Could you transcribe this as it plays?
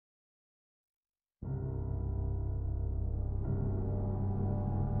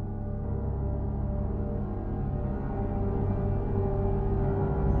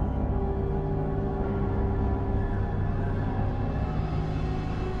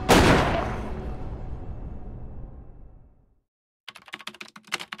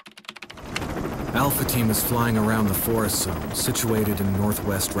Alpha Team is flying around the forest zone, situated in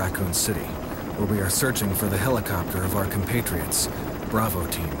northwest Raccoon City, where we are searching for the helicopter of our compatriots, Bravo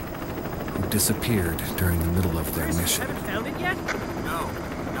Team, who disappeared during the middle of their mission. Haven't found it yet? No,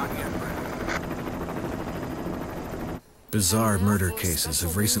 not yet, Brad. Bizarre murder cases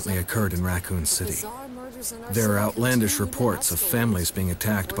have recently occurred in Raccoon City. There are outlandish reports of families being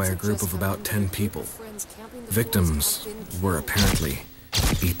attacked by a group of about 10 people. Victims were apparently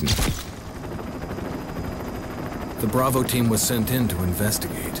eaten. The Bravo Team was sent in to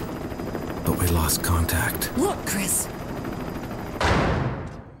investigate, but we lost contact. Look, Chris!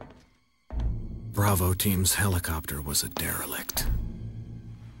 Bravo Team's helicopter was a derelict.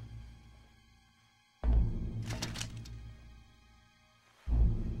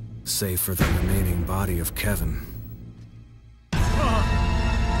 Save for the remaining body of Kevin.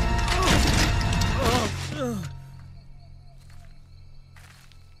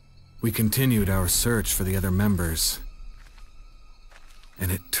 We continued our search for the other members,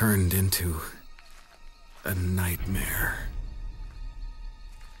 and it turned into a nightmare.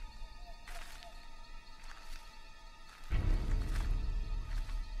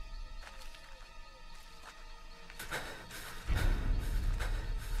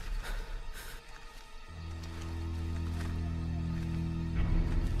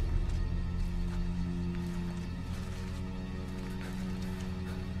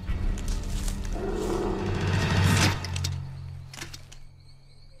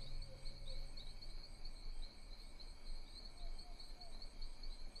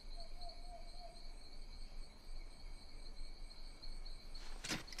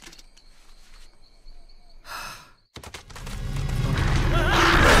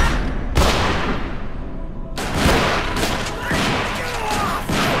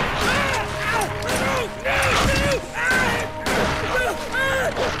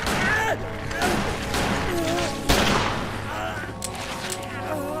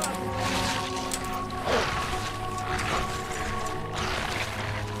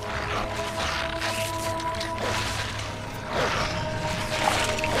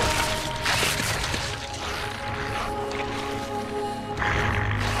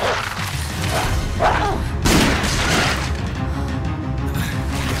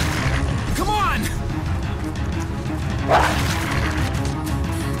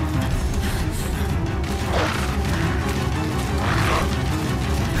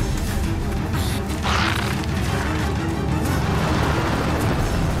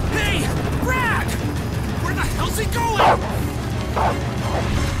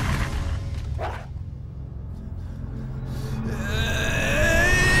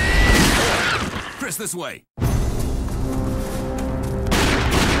 This way.